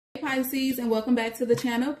Pisces, and welcome back to the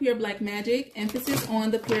channel, Pure Black MagicK. Emphasis on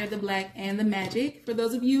the pure, the black, and the magic. For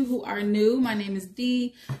those of you who are new, my name is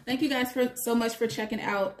Dee. Thank you guys so much for checking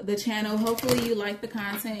out the channel. Hopefully you like the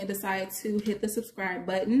content and decide to hit the subscribe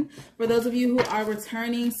button. For those of you who are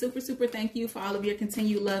returning, super thank you for all of your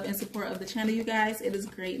continued love and support of the channel, you guys. It is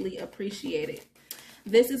greatly appreciated.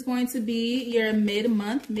 This is going to be your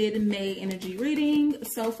mid-month, mid-May energy reading.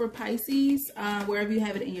 So for Pisces, wherever you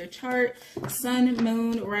have it in your chart, Sun,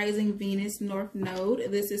 Moon, Rising, Venus, North Node,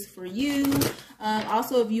 this is for you.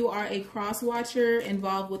 Also, if you are a cross watcher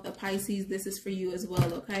involved with the Pisces, this is for you as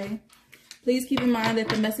well, okay? Please keep in mind that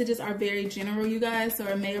the messages are very general, you guys, so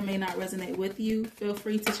it may or may not resonate with you. Feel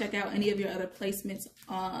free to check out any of your other placements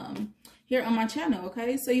here on my channel,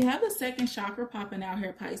 okay? So you have the second chakra popping out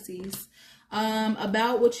here, Pisces.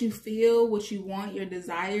 About what you feel, what you want, your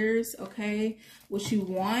desires, okay, what you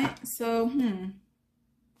want. So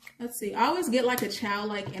let's see, I always get like a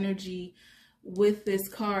childlike energy with this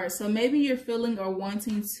card. So maybe you're feeling or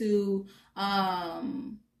wanting to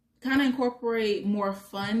kind of incorporate more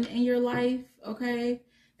fun in your life, okay?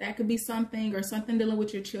 That could be something, or something dealing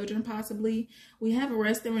with your children possibly. We have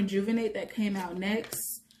Rest and Rejuvenate that came out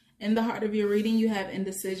next. In the heart of your reading, you have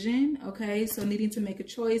indecision, okay? So needing to make a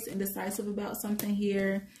choice, indecisive about something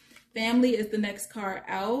here. Family is the next card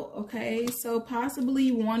out, okay? So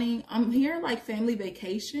possibly wanting, I'm hearing like family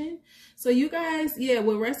vacation. So you guys, yeah,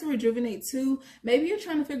 with Rest and Rejuvenate too, maybe you're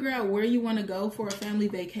trying to figure out where you want to go for a family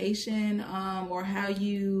vacation, or how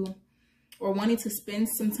you, or wanting to spend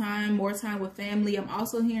some time, more time with family. I'm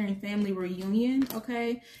also hearing family reunion,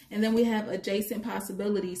 okay? And then we have adjacent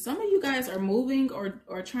possibilities. Some of you guys are moving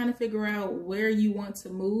or trying to figure out where you want to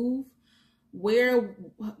move, where,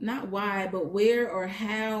 not why, but where or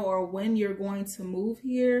how or when you're going to move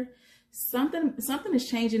here. Something is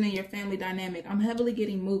changing in your family dynamic. I'm heavily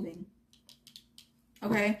getting moving,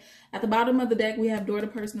 okay? At the bottom of the deck, we have Door to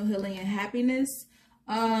Personal Healing and Happiness.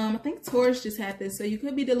 I think Taurus just had this. So you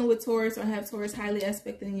could be dealing with Taurus or have Taurus highly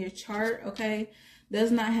aspected in your chart, okay?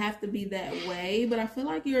 Does not have to be that way, but I feel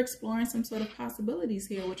like you're exploring some sort of possibilities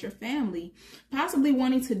here with your family. Possibly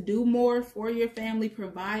wanting to do more for your family,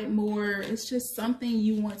 provide more. It's just something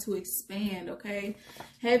you want to expand, okay?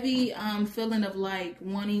 Heavy feeling of like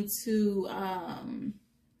wanting to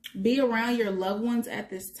be around your loved ones at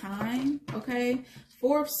this time, okay?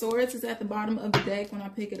 Four of Swords is at the bottom of the deck when I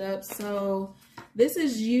pick it up. So this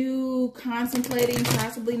is you contemplating,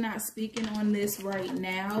 possibly not speaking on this right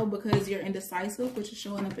now because you're indecisive, which is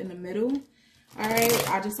showing up in the middle. All right,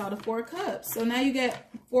 I just saw the Four of Cups. So now you get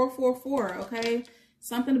 444, okay?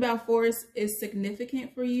 Something about 4 is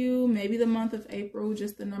significant for you. Maybe the month of April,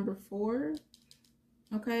 just the number 4,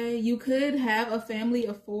 okay? You could have a family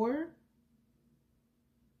of 4.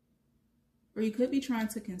 Or you could be trying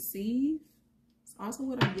to conceive. It's also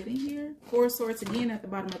what I'm getting here. 4 of Swords again at the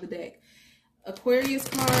bottom of the deck. Aquarius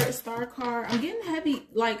card, Star card. I'm getting heavy,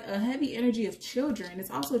 like a heavy energy of children.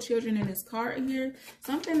 It's also children in this card here.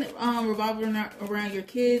 Something revolving around your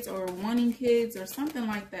kids or wanting kids or something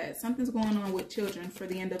like that. Something's going on with children for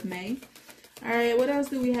the end of May. All right, what else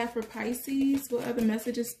do we have for Pisces? What other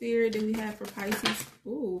messages, Spirit, do we have for Pisces?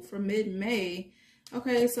 Ooh, for mid-May.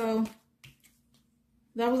 Okay, so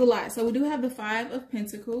that was a lot. So we do have the 5 of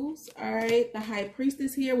Pentacles. All right, the High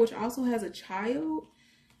Priestess here, which also has a child.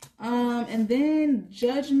 And then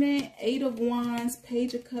Judgment, 8 of Wands,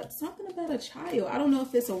 Page of Cups, something about a child. I don't know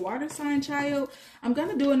if it's a water sign child. I'm going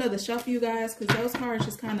to do another shuffle, you guys, because those cards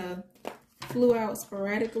just kind of flew out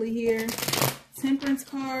sporadically here. Temperance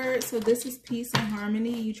card. So this is peace and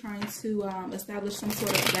harmony. You trying to establish some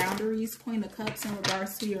sort of boundaries. Queen of Cups in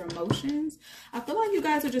regards to your emotions. I feel like you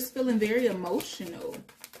guys are just feeling very emotional.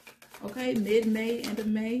 Okay, mid-May, end of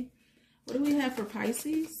May. What do we have for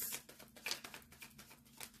Pisces?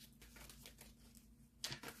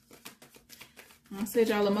 I said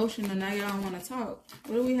y'all emotional, now y'all don't want to talk.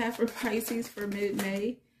 What do we have for Pisces for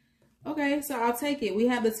mid-May? Okay, so I'll take it. We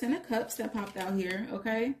have the 10 of Cups that popped out here,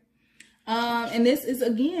 okay? And this is,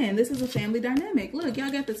 again, this is a family dynamic. Look,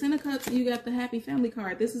 y'all got the 10 of Cups and you got the Happy Family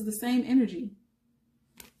card. This is the same energy.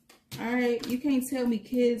 All right, you can't tell me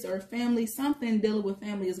kids or family. Something dealing with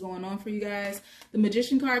family is going on for you guys. The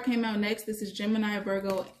Magician card came out next. This is Gemini,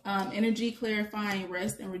 Virgo energy, clarifying,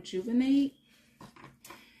 rest, and rejuvenate.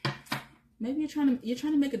 Maybe you're trying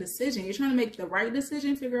to make a decision. You're trying to make the right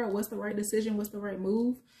decision, figure out what's the right decision, what's the right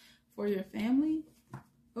move for your family,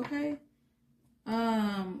 okay?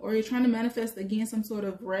 Or you're trying to manifest, again, some sort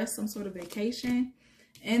of rest, some sort of vacation.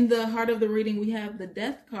 In the heart of the reading, we have the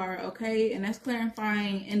Death card, okay? And that's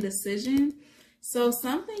clarifying indecision. So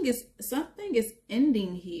something is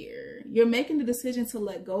ending here. You're making the decision to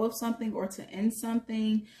let go of something, or to end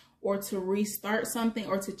something, or to restart something,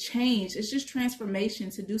 or to change. It's just transformation,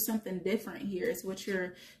 to do something different here. It's what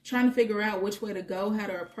you're trying to figure out, which way to go, how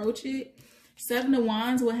to approach it. 7 of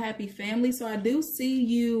Wands with happy family. So I do see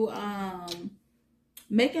you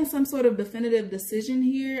making some sort of definitive decision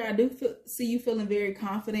here. I do see you feeling very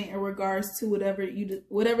confident in regards to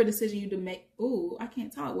whatever decision you make. Ooh, I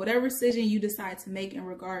can't talk. Whatever decision you decide to make in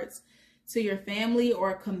regards to your family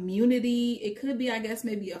or a community. It could be, I guess,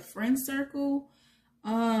 maybe a friend circle.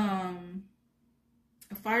 A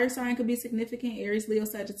fire sign could be significant. Aries, Leo,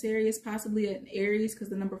 Sagittarius, possibly an Aries, because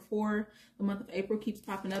the number 4, the month of April, keeps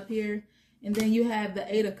popping up here. And then you have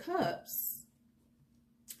the 8 of Cups.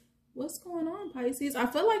 What's going on, Pisces? I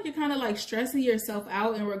feel like you're kind of like stressing yourself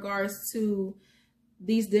out in regards to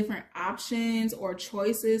these different options or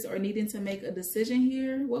choices, or needing to make a decision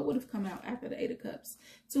here. What would have come out after the 8 of Cups?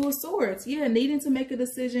 2 of Swords. Yeah, needing to make a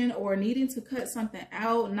decision, or needing to cut something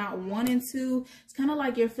out, not wanting to. It's kind of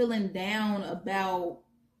like you're feeling down about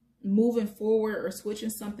moving forward or switching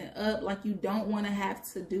something up, like you don't want to have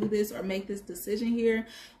to do this or make this decision here,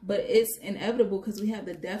 but it's inevitable because we have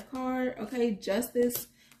the Death card. Okay, Justice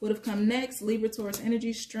would have come next. Libra, Taurus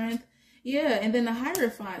energy, Strength. Yeah, and then the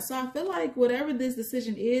Hierophant. So I feel like whatever this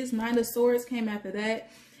decision is, 9 of Swords came after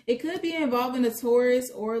that. It could be involving a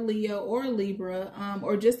Taurus or Leo or Libra,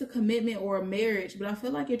 or just a commitment or a marriage. But I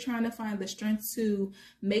feel like you're trying to find the strength to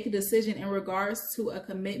make a decision in regards to a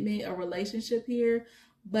commitment, a relationship here.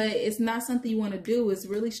 But it's not something you want to do. It's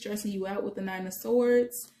really stressing you out with the 9 of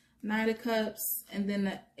Swords, 9 of Cups, and then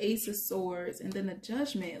the Ace of Swords, and then the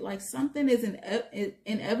Judgment. Like something is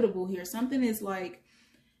inevitable here. Something is like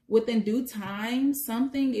within due time,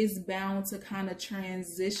 something is bound to kind of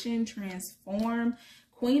transition, transform.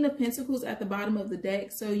 Queen of Pentacles at the bottom of the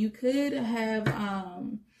deck. So you could have,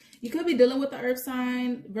 you could be dealing with the Earth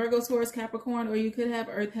sign, Virgo, Taurus, Capricorn, or you could have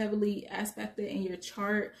Earth heavily aspected in your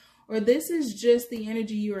chart. Or this is just the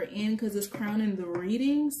energy you are in because it's crowning the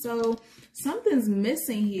reading. So something's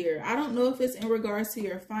missing here. I don't know if it's in regards to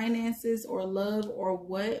your finances or love or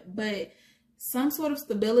what, but some sort of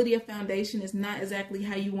stability of foundation is not exactly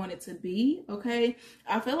how you want it to be. Okay,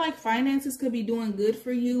 I feel like finances could be doing good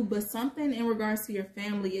for you, but something in regards to your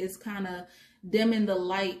family is kind of dimming the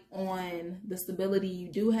light on the stability you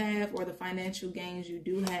do have or the financial gains you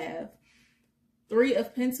do have. 3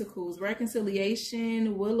 of Pentacles,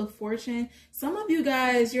 reconciliation, Wheel of Fortune. Some of you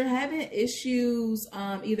guys, you're having issues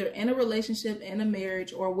either in a relationship, in a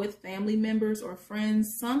marriage, or with family members or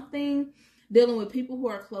friends. Something dealing with people who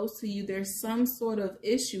are close to you. There's some sort of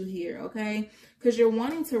issue here, okay? Because you're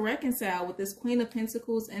wanting to reconcile with this Queen of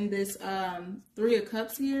Pentacles and this 3 of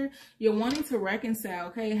Cups here. You're wanting to reconcile,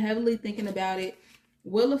 okay? Heavily thinking about it.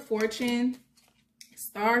 Wheel of Fortune,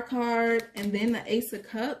 Star card, and then the Ace of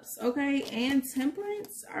Cups, okay, and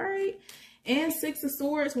Temperance, all right, and 6 of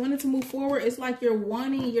Swords, wanting to move forward. It's like you're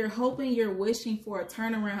wanting, you're hoping, you're wishing for a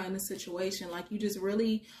turnaround in the situation. Like you just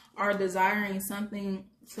really are desiring something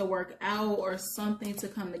to work out or something to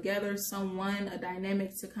come together, someone, a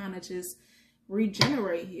dynamic to kind of just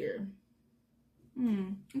regenerate here.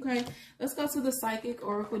 Okay, let's go to the Psychic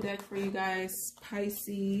Oracle deck for you guys,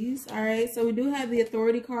 Pisces. All right, so we do have the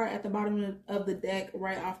Authority card at the bottom of the deck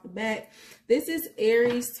right off the bat. This is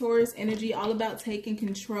Aries, Taurus energy, all about taking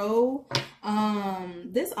control.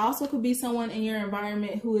 This also could be someone in your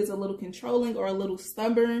environment who is a little controlling or a little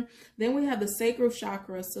stubborn. Then we have the Sacral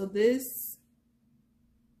chakra. So this,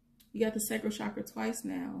 you got the Sacral chakra twice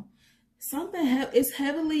now. Something is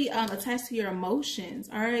heavily attached to your emotions,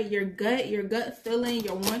 all right? Your gut feeling,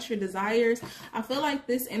 your wants, your desires. I feel like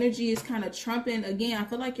this energy is kind of trumping. Again, I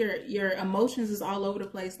feel like your emotions is all over the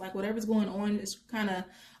place. Like whatever's going on is kind of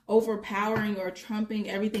overpowering or trumping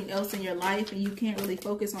everything else in your life, and you can't really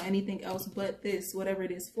focus on anything else but this, whatever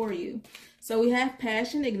it is for you. So we have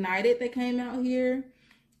Passion Ignited that came out here.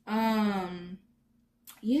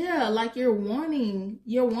 Yeah, like you're wanting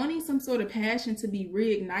some sort of passion to be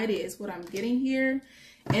reignited is what I'm getting here,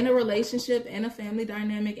 in a relationship, in a family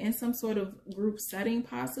dynamic, in some sort of group setting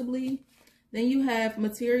possibly. Then you have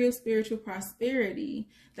material, spiritual prosperity.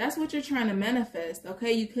 That's what you're trying to manifest,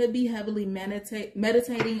 okay? You could be heavily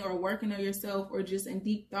meditating or working on yourself, or just in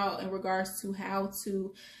deep thought in regards to how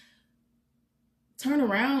to turn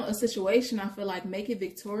around a situation. I feel like make it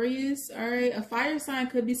victorious. All right, a fire sign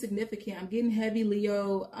could be significant. I'm getting heavy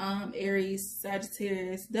Leo, Aries,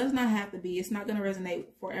 Sagittarius. Does not have to be. It's not going to resonate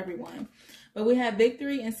for everyone. But we have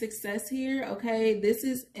victory and success here, okay? This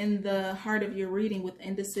is in the heart of your reading with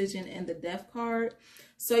indecision and the death card.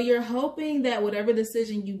 So you're hoping that whatever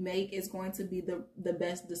decision you make is going to be the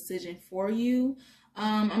best decision for you.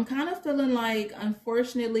 I'm kind of feeling like,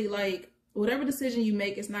 unfortunately, like whatever decision you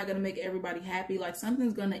make, it's not going to make everybody happy. Like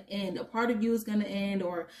something's going to end. A part of you is going to end,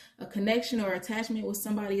 or a connection or attachment with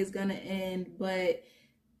somebody is going to end. But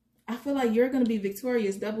I feel like you're going to be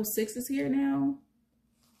victorious. Double sixes here now.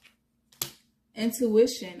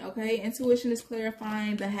 Intuition, okay? Intuition is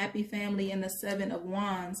clarifying the happy family and the 7 of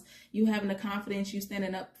Wands. You having the confidence, you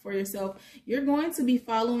standing up for yourself. You're going to be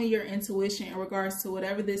following your intuition in regards to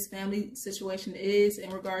whatever this family situation is,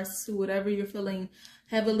 in regards to whatever you're feeling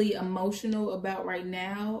heavily emotional about right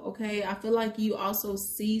now, okay? I feel like you also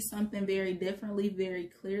see something very differently, very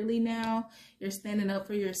clearly now. You're standing up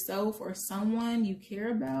for yourself or someone you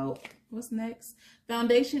care about. What's next?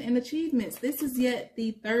 Foundation and achievements. This is yet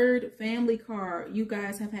the 3rd family card you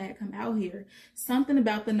guys have had come out here. Something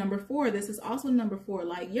about the number 4. This is also number 4.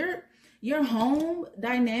 Like your home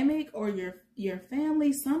dynamic or your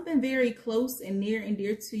family, something very close and near and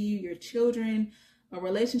dear to you, your children, a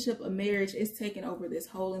relationship, a marriage is taking over this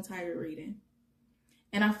whole entire reading.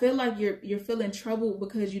 And I feel like you're feeling troubled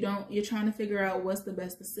because you're trying to figure out what's the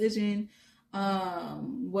best decision.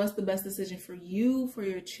 What's the best decision for you, for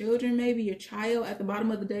your children, maybe your child. At the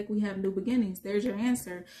bottom of the deck, we have new beginnings. There's your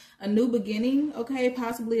answer. A new beginning, okay?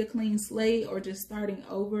 Possibly a clean slate or just starting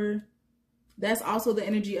over. That's also the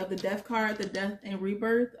energy of the death card, the death and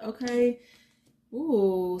rebirth, okay?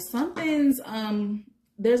 Ooh, something's,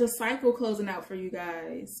 there's a cycle closing out for you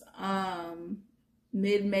guys.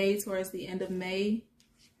 Mid-May towards the end of May.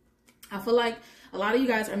 I feel like a lot of you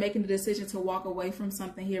guys are making the decision to walk away from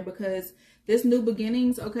something here because this new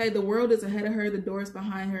beginnings, okay, the world is ahead of her, the door is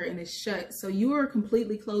behind her, and it's shut. So you are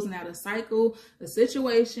completely closing out a cycle, a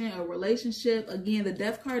situation, a relationship. Again, the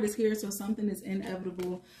death card is here, so something is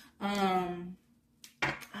inevitable.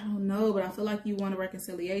 I don't know, but I feel like you want a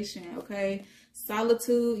reconciliation, okay?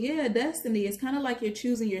 Solitude, yeah, destiny. It's kind of like you're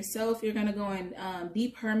choosing yourself. You're going to go in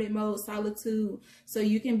deep hermit mode, solitude, so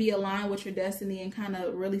you can be aligned with your destiny and kind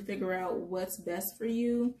of really figure out what's best for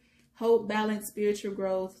you. Hope, balance, spiritual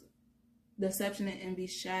growth, deception and envy,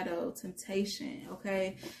 shadow, temptation,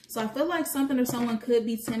 okay? So I feel like something or someone could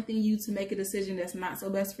be tempting you to make a decision that's not so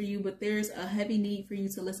best for you, but there's a heavy need for you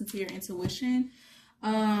to listen to your intuition.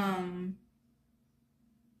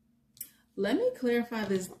 Let me clarify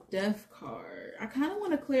this death card. I kind of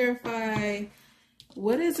want to clarify,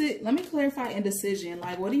 what is it? Let me clarify indecision.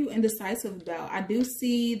 Like, what are you indecisive about? I do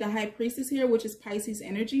see the High Priestess here, which is Pisces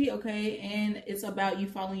energy, okay? And it's about you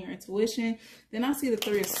following your intuition. Then I see the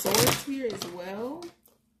 3 of Swords here as well.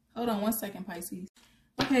 Hold on one second, Pisces.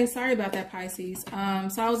 Okay, sorry about that, Pisces.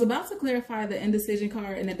 So I was about to clarify the indecision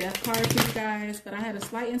card and the death card for you guys, but I had a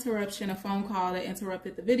slight interruption, a phone call that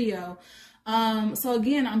interrupted the video. So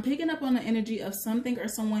again, I'm picking up on the energy of something or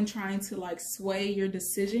someone trying to like sway your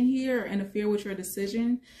decision here or interfere with your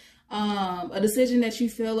decision. A decision that you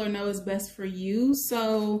feel or know is best for you.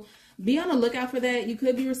 So be on the lookout for that. You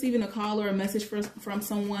could be receiving a call or a message from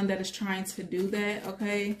someone that is trying to do that,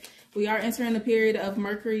 okay? We are entering the period of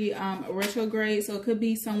Mercury retrograde, so it could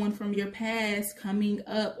be someone from your past coming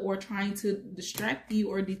up or trying to distract you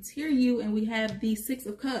or deter you. And we have the 6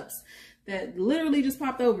 of Cups that literally just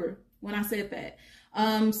popped over when I said that.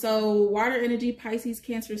 So water energy, Pisces,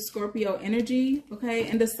 Cancer, Scorpio energy, okay,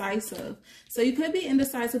 indecisive. So you could be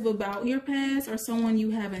indecisive about your past or someone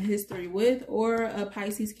you have a history with, or a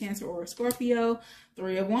Pisces, Cancer, or a Scorpio.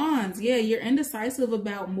 3 of Wands, yeah, you're indecisive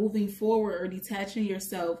about moving forward or detaching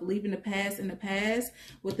yourself, leaving the past in the past.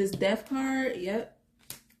 With this death card, yep,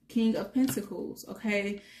 King of Pentacles,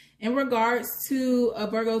 okay. In regards to a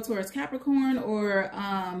Virgo, Taurus, Capricorn, or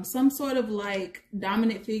some sort of like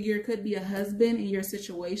dominant figure, could be a husband in your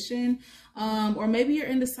situation, or maybe you're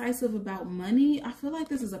indecisive about money. I feel like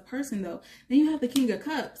this is a person though. Then you have the King of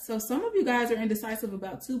Cups. So some of you guys are indecisive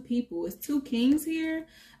about 2 people. It's 2 kings here,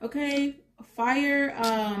 okay? Fire,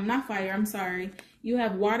 not fire, I'm sorry. You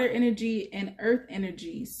have water energy and earth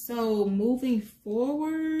energy. So moving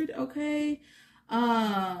forward, okay?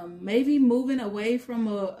 Maybe moving away from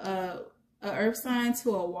a earth sign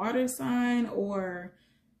to a water sign, or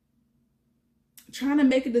trying to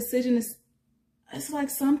make a decision. It's like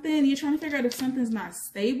something, you're trying to figure out if something's not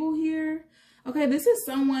stable here. Okay, this is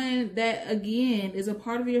someone that, again, is a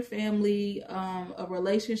part of your family, a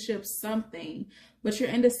relationship, something, but you're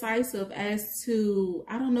indecisive as to,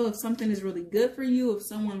 I don't know if something is really good for you, if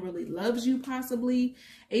someone really loves you, possibly.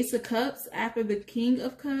 Ace of Cups after the King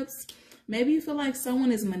of Cups. Maybe you feel like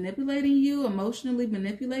someone is manipulating you, emotionally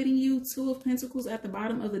manipulating you. Two of Pentacles at the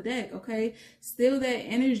bottom of the deck, okay? Still that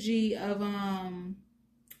energy of, I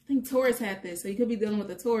think Taurus had this, so you could be dealing with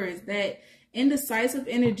a Taurus. That indecisive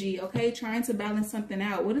energy, okay? Trying to balance something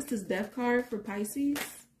out. What is this Death card for Pisces?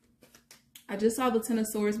 I just saw the Ten of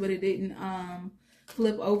Swords, but it didn't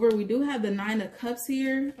flip over. We do have the Nine of Cups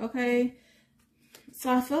here, okay? So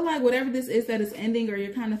I feel like whatever this is that is ending, or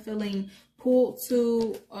you're kind of feeling pulled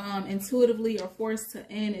to intuitively or forced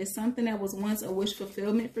to end, is something that was once a wish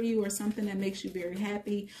fulfillment for you, or something that makes you very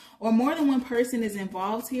happy, or more than one person is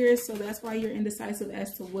involved here. So that's why you're indecisive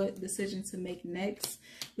as to what decision to make next.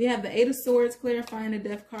 We have the Eight of Swords clarifying the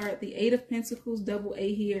Death card, the Eight of Pentacles, double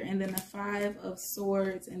A here, and then the Five of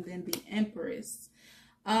Swords, and then the Empress.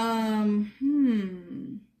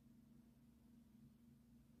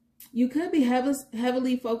 You could be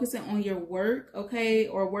heavily focusing on your work, okay,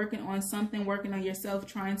 or working on something, working on yourself,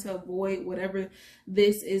 trying to avoid whatever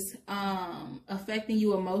this is affecting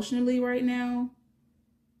you emotionally right now.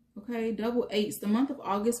 Okay, double eights. The month of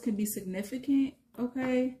August could be significant,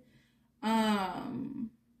 okay.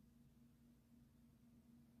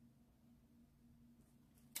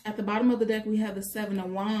 At the bottom of the deck, we have the Seven of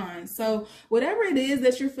Wands. So whatever it is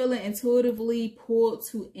that you're feeling intuitively pulled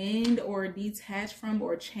to end or detach from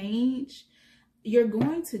or change, you're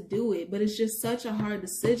going to do it. But it's just such a hard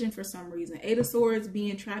decision for some reason. Eight of Swords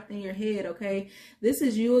being trapped in your head, okay? This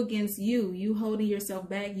is you against you. You holding yourself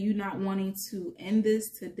back. You not wanting to end this,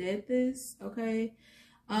 to dead this, okay?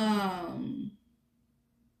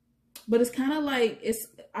 But it's kind of like,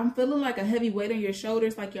 I'm feeling like a heavy weight on your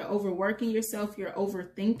shoulders, like you're overworking yourself, you're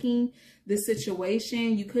overthinking this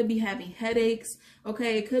situation. You could be having headaches,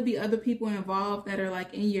 okay? It could be other people involved that are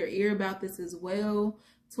like in your ear about this as well.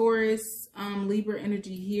 Taurus, Libra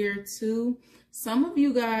energy here too. Some of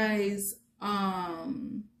you guys are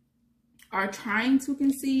trying to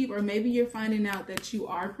conceive, or maybe you're finding out that you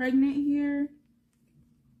are pregnant here,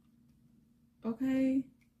 okay?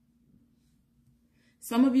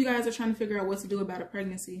 Some of you guys are trying to figure out what to do about a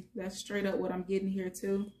pregnancy. That's straight up what I'm getting here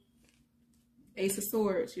too. Ace of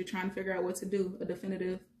Swords. You're trying to figure out what to do. A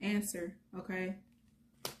definitive answer. Okay.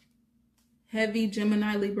 Heavy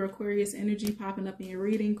Gemini, Libra, Aquarius energy popping up in your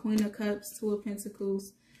reading. Queen of Cups, Two of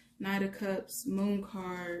Pentacles, Knight of Cups, Moon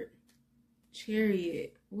card,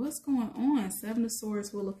 Chariot. What's going on? Seven of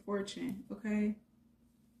Swords, Wheel of Fortune. Okay.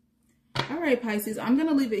 All right, Pisces. I'm going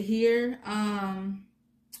to leave it here.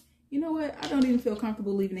 You know what? I don't even feel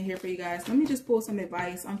comfortable leaving it here for you guys. Let me just pull some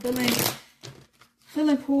advice. I'm feeling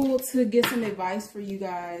pulled to get some advice for you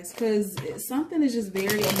guys, because something is just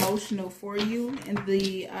very emotional for you in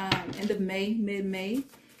the end of May, mid-May.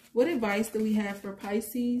 What advice do we have for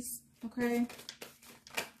Pisces? Okay.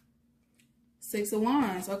 Six of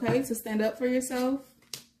Wands. Okay, to stand up for yourself.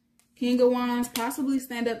 King of Wands, possibly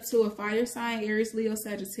stand up to a fire sign, Aries, Leo,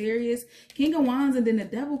 Sagittarius. King of Wands, and then the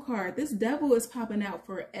Devil card. This Devil is popping out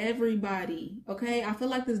for everybody, okay? I feel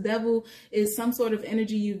like this Devil is some sort of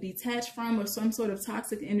energy you detach from, or some sort of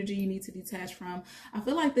toxic energy you need to detach from. I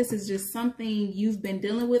feel like this is just something you've been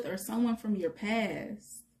dealing with, or someone from your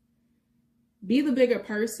past. Be the bigger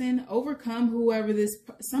person. Overcome whoever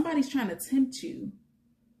somebody's trying to tempt you.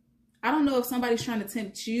 I don't know if somebody's trying to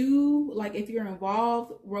tempt you, like if you're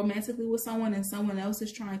involved romantically with someone and someone else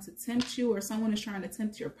is trying to tempt you, or someone is trying to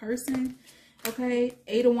tempt your person. Okay,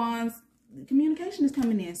 Eight of Wands, communication is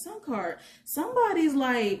coming in. Sun card, somebody's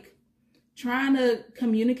like trying to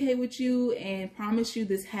communicate with you and promise you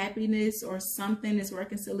this happiness or something, this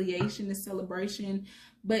reconciliation, this celebration,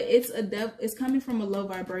 but it's coming from a low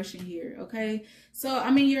vibration here, okay? So,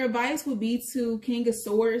 I mean, your advice would be to King of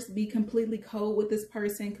Swords, be completely cold with this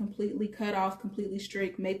person, completely cut off, completely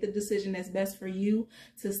strict, make the decision that's best for you,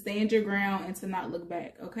 to stand your ground and to not look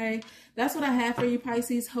back, okay? That's what I have for you,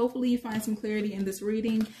 Pisces. Hopefully you find some clarity in this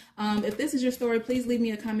reading. If this is your story, please leave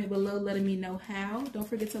me a comment below letting me know how. Don't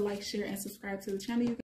forget to like, share, and subscribe to the channel.